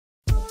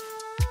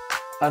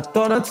I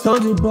thought I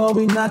told you, boy,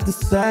 we not the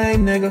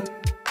same, nigga.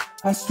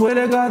 I swear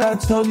to God, I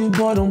told you,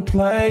 boy, don't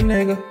play,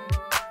 nigga.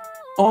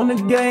 On the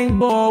game,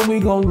 boy,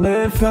 we gon'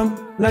 live him.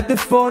 Let the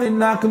 40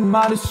 knock him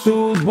out his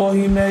shoes, boy,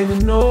 he made the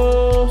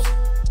news.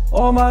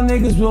 All my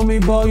niggas with me,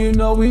 boy, you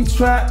know we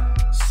trap.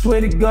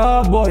 Swear to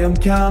God, boy, I'm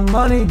counting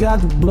money,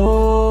 got the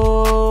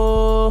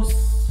blues.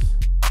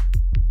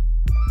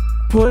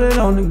 Put it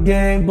on the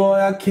game, boy,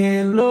 I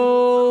can't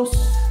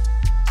lose.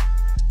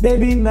 They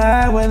be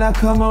mad when I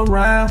come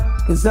around,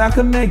 cause I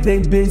can make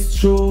they bitch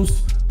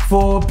choose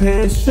for a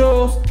pair of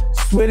shoes.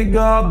 Swear to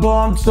God, boy,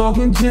 I'm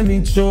talking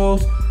Jimmy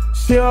Choo's.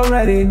 She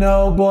already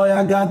know, boy,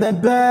 I got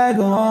that bag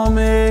on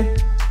me.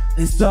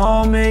 It's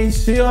on me,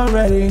 she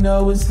already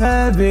know it's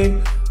heavy.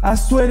 I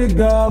swear to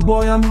God,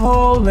 boy, I'm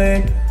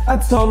holding. I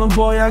told him,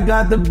 boy, I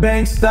got the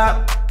bank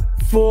stop.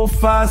 4,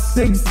 5,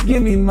 6,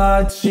 give me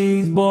my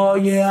cheese, boy,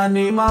 yeah, I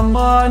need my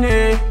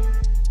money.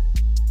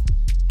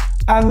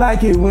 I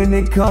like it when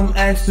they come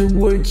extra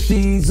with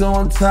cheese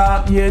on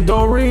top, yeah,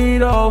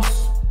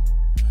 Doritos.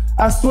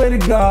 I swear to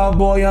God,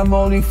 boy, I'm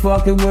only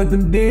fucking with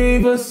them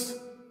divas.